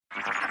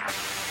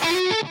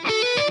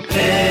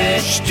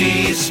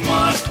HT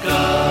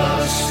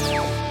Smartcast.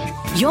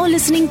 You're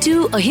listening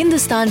to a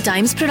Hindustan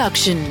Times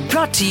production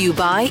brought to you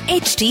by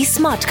HT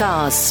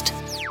Smartcast.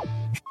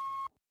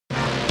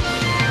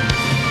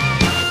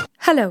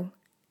 Hello,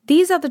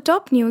 these are the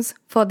top news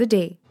for the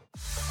day.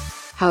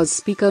 House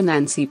Speaker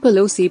Nancy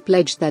Pelosi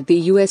pledged that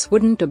the U.S.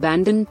 wouldn't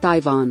abandon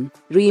Taiwan,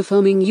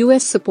 reaffirming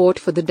U.S. support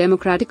for the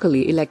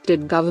democratically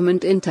elected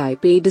government in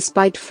Taipei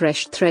despite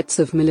fresh threats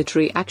of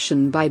military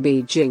action by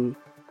Beijing.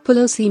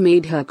 Pelosi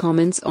made her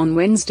comments on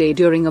Wednesday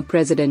during a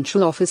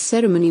presidential office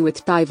ceremony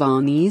with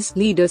Taiwanese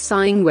leader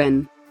Tsai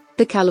Ing-wen.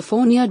 The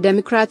California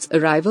Democrats'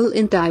 arrival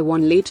in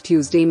Taiwan late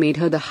Tuesday made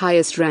her the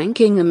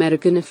highest-ranking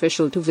American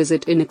official to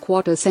visit in a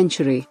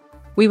quarter-century.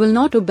 "We will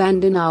not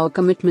abandon our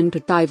commitment to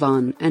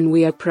Taiwan and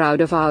we are proud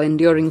of our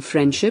enduring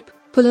friendship,"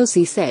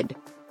 Pelosi said.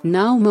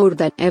 "Now more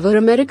than ever,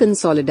 American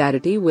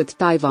solidarity with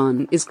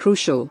Taiwan is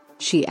crucial,"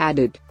 she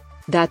added.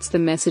 "That's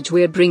the message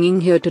we're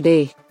bringing here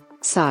today."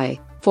 Tsai,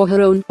 for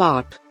her own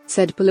part,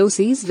 said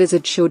Pelosi's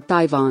visit showed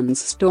Taiwan's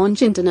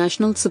staunch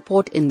international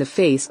support in the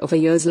face of a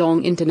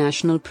years-long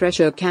international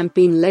pressure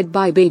campaign led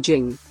by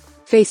Beijing.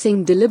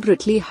 Facing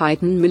deliberately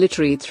heightened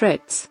military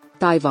threats,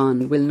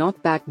 Taiwan will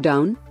not back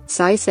down,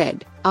 Tsai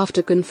said,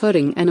 after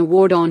conferring an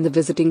award on the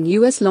visiting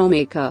U.S.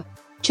 lawmaker.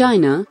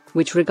 China,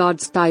 which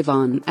regards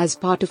Taiwan as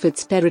part of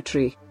its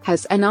territory,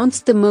 has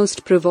announced the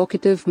most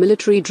provocative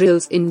military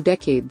drills in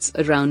decades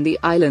around the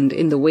island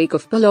in the wake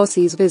of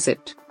Pelosi's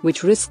visit,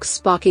 which risks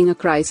sparking a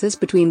crisis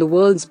between the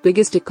world's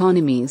biggest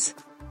economies.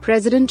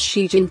 President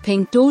Xi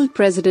Jinping told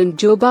President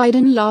Joe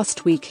Biden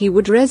last week he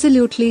would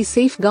resolutely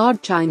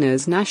safeguard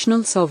China's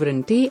national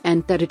sovereignty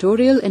and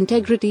territorial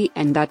integrity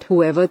and that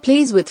whoever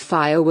plays with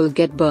fire will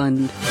get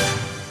burned.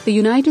 The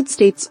United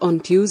States on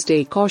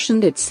Tuesday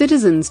cautioned its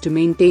citizens to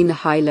maintain a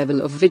high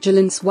level of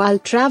vigilance while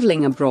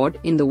traveling abroad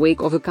in the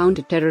wake of a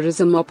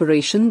counter-terrorism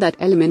operation that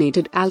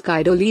eliminated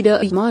al-Qaeda leader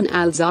Ayman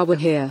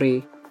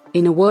al-Zawahiri.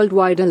 In a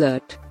worldwide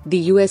alert, the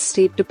U.S.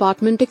 State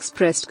Department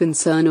expressed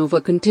concern over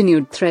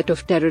continued threat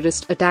of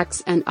terrorist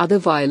attacks and other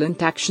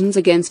violent actions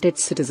against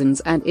its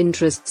citizens and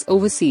interests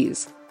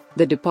overseas.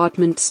 The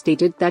department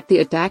stated that the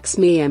attacks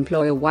may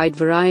employ a wide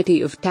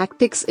variety of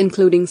tactics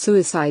including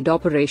suicide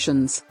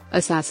operations,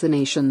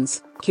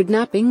 assassinations,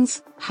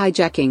 kidnappings,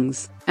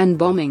 hijackings, and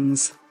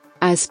bombings.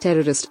 As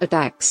terrorist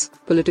attacks,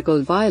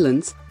 political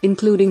violence,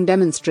 including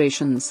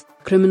demonstrations,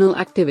 criminal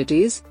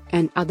activities,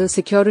 and other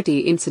security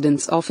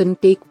incidents often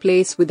take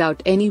place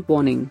without any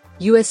warning,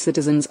 U.S.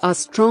 citizens are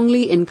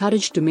strongly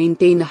encouraged to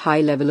maintain a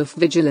high level of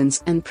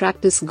vigilance and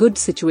practice good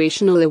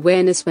situational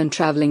awareness when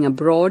traveling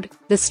abroad,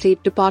 the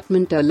State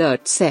Department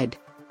alert said.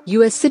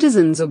 U.S.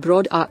 citizens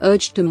abroad are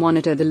urged to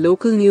monitor the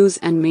local news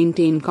and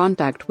maintain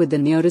contact with the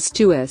nearest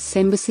U.S.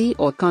 embassy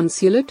or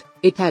consulate,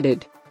 it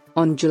added.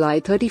 On July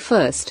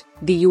 31,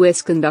 the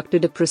U.S.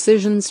 conducted a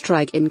precision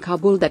strike in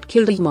Kabul that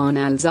killed Ayman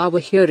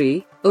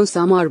al-Zawahiri,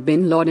 Osama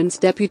bin Laden's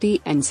deputy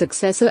and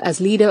successor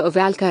as leader of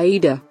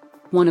al-Qaeda.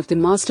 One of the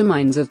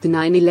masterminds of the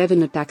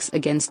 9/11 attacks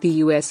against the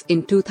U.S.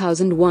 in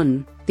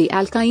 2001, the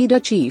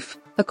al-Qaeda chief,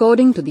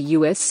 according to the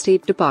U.S.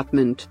 State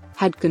Department,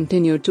 had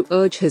continued to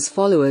urge his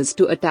followers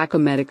to attack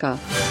America.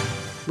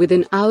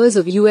 Within hours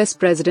of U.S.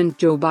 President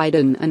Joe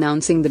Biden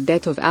announcing the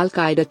death of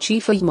al-Qaeda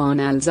chief Ayman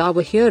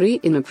al-Zawahiri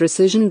in a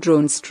precision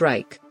drone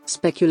strike,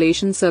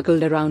 speculation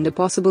circled around a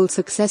possible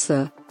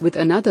successor, with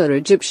another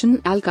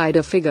Egyptian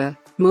al-Qaeda figure,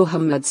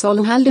 Mohammed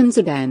Salah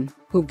al-Zidane,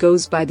 who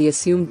goes by the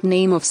assumed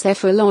name of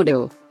Saif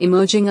al-Adil,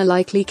 emerging a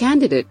likely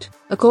candidate,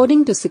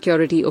 according to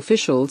security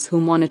officials who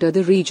monitor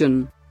the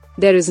region.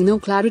 There is no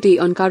clarity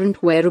on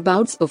current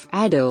whereabouts of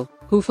Adil,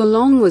 who for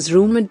long was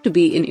rumored to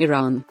be in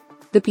Iran.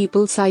 The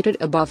people cited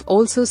above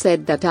also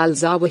said that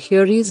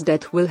al-Zawahiri's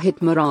death will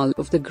hit morale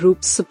of the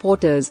group's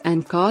supporters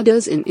and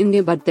cadres in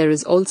India, but there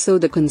is also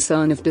the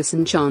concern of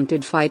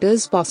disenchanted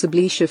fighters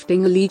possibly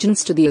shifting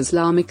allegiance to the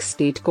Islamic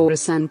State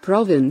Khorasan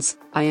province,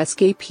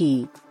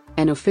 ISKP.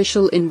 An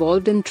official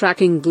involved in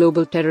tracking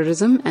global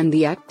terrorism and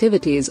the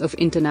activities of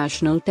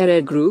international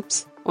terror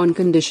groups, on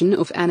condition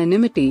of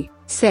anonymity,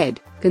 said,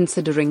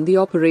 considering the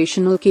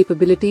operational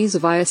capabilities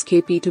of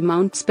ISKP to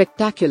mount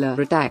spectacular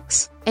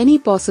attacks, any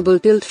possible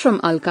tilt from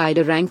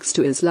al-Qaeda ranks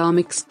to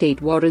Islamic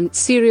State warrants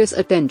serious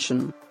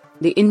attention.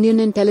 The Indian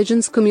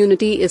intelligence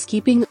community is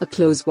keeping a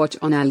close watch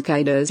on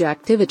al-Qaeda's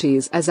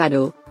activities as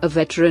Adil, a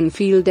veteran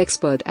field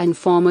expert and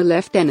former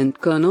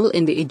lieutenant colonel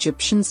in the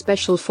Egyptian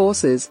Special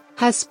Forces,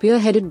 has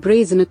spearheaded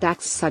brazen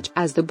attacks such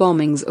as the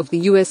bombings of the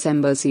U.S.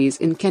 embassies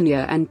in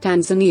Kenya and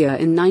Tanzania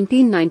in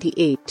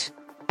 1998.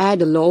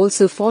 Adil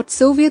also fought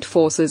Soviet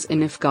forces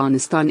in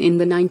Afghanistan in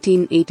the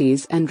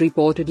 1980s and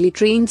reportedly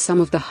trained some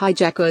of the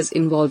hijackers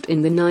involved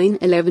in the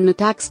 9/11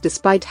 attacks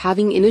despite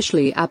having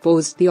initially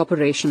opposed the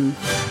operation.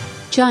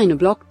 China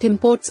blocked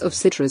imports of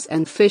citrus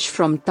and fish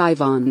from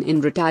Taiwan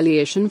in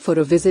retaliation for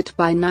a visit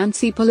by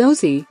Nancy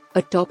Pelosi,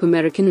 a top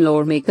American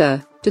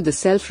lawmaker, to the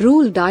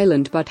self-ruled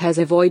island but has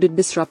avoided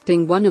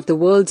disrupting one of the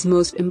world's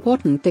most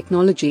important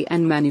technology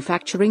and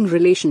manufacturing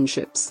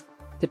relationships.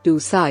 The two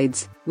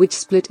sides, which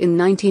split in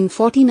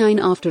 1949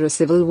 after a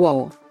civil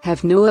war,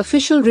 have no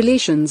official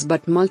relations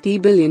but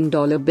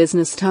multi-billion-dollar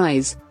business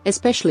ties,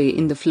 especially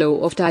in the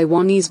flow of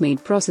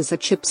Taiwanese-made processor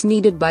chips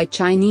needed by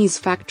Chinese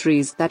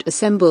factories that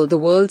assemble the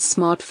world's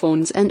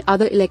smartphones and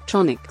other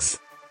electronics.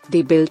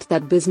 They built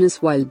that business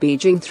while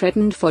Beijing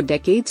threatened for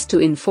decades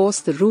to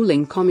enforce the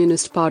ruling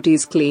Communist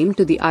Party's claim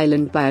to the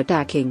island by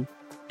attacking.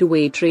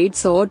 Two-way trade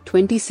soared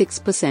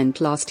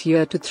 26% last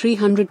year to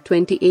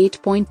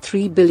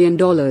 $328.3 billion.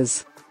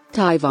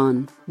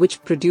 Taiwan,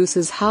 which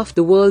produces half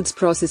the world's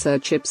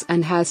processor chips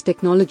and has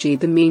technology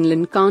the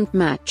mainland can't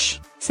match,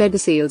 said the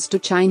sales to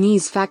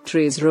Chinese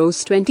factories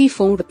rose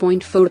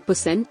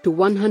 24.4% to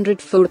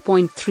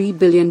 $104.3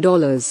 billion.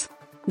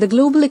 The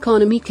global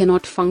economy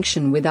cannot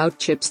function without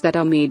chips that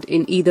are made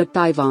in either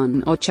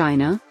Taiwan or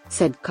China,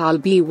 said Carl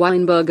B.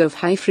 Weinberg of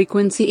High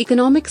Frequency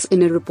Economics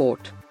in a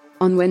report.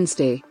 On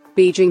Wednesday,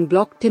 Beijing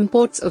blocked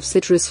imports of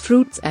citrus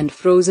fruits and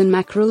frozen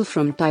mackerel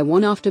from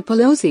Taiwan after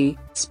Pelosi,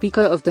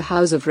 Speaker of the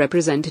House of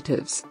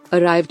Representatives,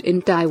 arrived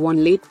in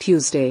Taiwan late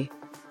Tuesday.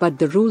 But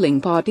the ruling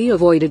party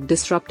avoided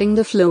disrupting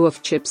the flow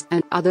of chips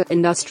and other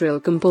industrial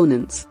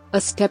components,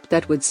 a step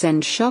that would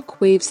send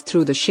shockwaves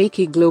through the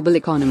shaky global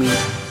economy.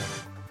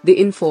 The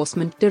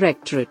Enforcement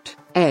Directorate,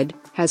 ED,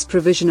 has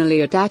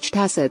provisionally attached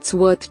assets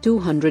worth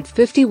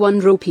 251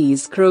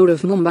 rupees crore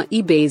of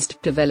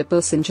Mumbai-based developer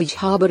Sanjay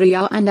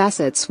Chhabria and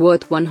assets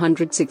worth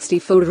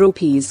 164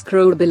 rupees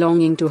crore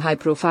belonging to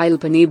high-profile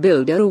Pune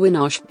builder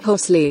Avinash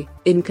Bhosle,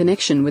 in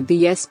connection with the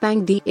Yes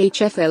Bank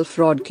DHFL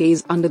fraud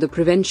case under the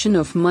Prevention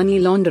of Money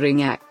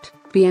Laundering Act,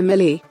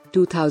 PMLA,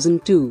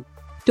 2002.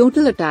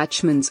 Total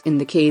attachments in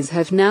the case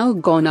have now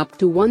gone up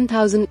to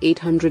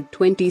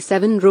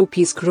 1,827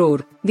 rupees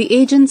crore, the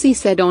agency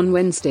said on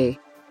Wednesday.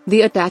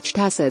 The attached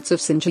assets of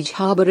Sanjay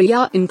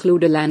Chhabria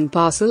include a land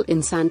parcel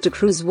in Santa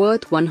Cruz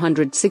worth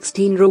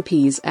 116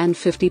 rupees and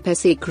 50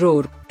 paise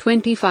crore,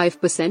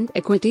 25%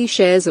 equity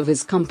shares of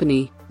his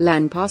company,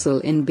 land parcel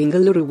in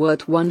Bengaluru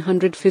worth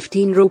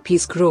 115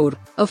 rupees crore,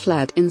 a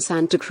flat in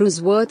Santa Cruz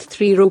worth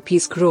 3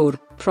 rupees crore,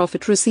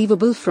 profit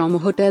receivable from a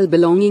hotel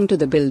belonging to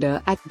the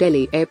builder at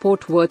Delhi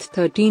airport worth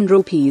 13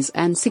 rupees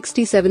and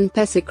 67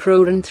 paise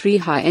crore and 3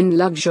 high-end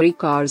luxury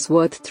cars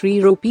worth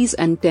 3 rupees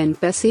and 10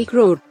 paise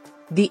crore.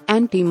 The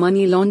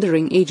anti-money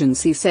laundering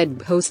agency said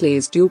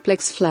Bhosle's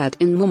duplex flat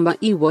in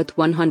Mumbai worth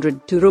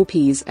 102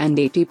 rupees and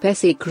 80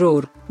 paise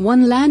crore,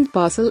 one land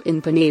parcel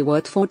in Pune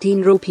worth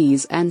 14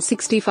 rupees and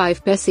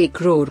 65 paise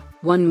crore,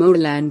 one more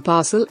land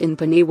parcel in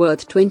Pune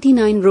worth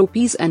 29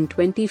 rupees and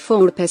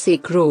 24 paise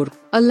crore,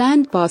 a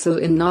land parcel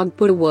in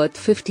Nagpur worth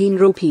 15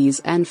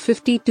 rupees and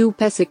 52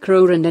 paise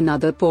crore and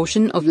another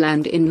portion of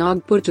land in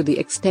Nagpur to the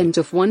extent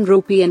of 1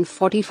 rupee and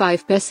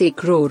 45 paise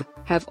crore,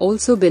 have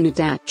also been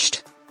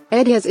attached.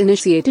 ED has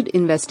initiated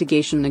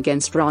investigation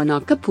against Rana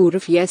Kapoor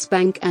of Yes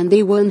Bank and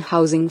Dewan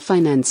Housing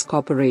Finance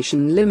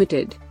Corporation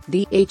Limited,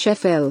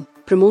 DHFL,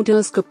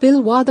 promoters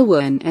Kapil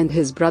Wadhawan and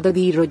his brother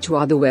Dheeraj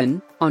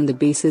Wadhawan, on the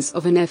basis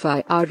of an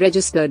FIR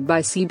registered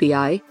by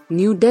CBI,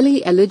 New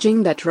Delhi,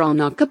 alleging that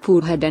Rana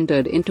Kapoor had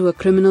entered into a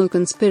criminal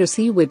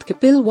conspiracy with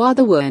Kapil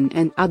Wadhawan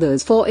and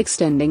others for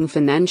extending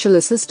financial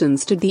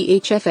assistance to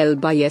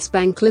DHFL by Yes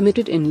Bank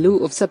Limited in lieu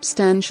of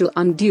substantial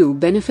undue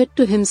benefit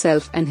to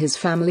himself and his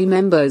family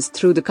members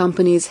through the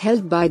companies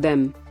held by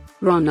them.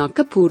 Rana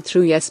Kapoor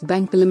through Yes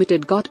Bank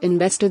Limited got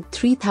invested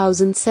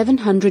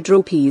 3,700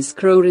 rupees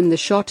crore in the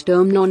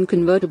short-term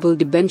non-convertible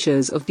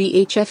debentures of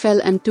DHFL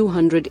and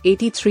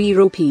 283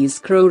 rupees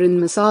crore in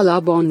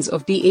masala bonds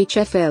of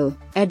DHFL,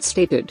 ED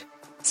stated.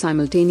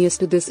 Simultaneous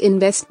to this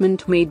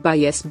investment made by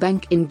Yes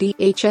Bank in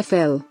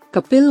DHFL,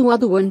 Kapil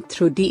Wadhawan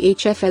through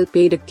DHFL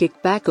paid a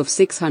kickback of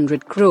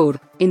 600 crore,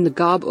 in the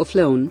garb of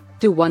loan,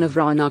 to one of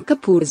Rana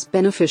Kapoor's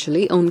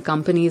beneficially owned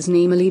companies,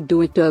 namely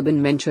Do It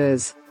Urban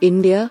Ventures,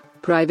 India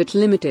Private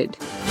Limited.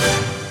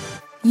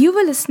 You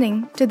were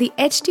listening to the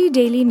HT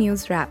Daily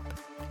News Wrap,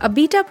 a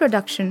beta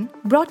production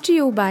brought to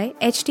you by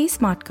HT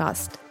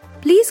Smartcast.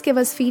 Please give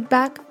us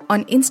feedback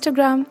on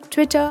Instagram,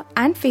 Twitter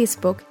and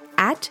Facebook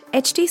at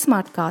HT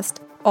Smartcast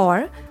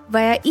or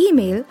via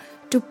email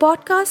to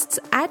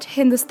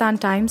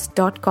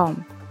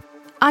podcasts@hindustantimes.com.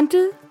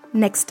 Until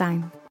next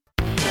time.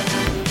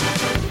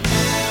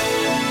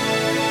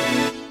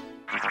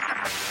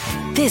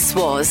 This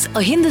was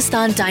a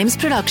Hindustan Times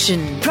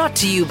production brought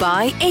to you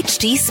by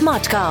HT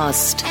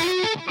Smartcast.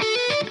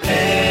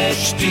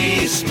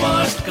 HT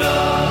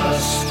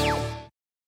Smartcast.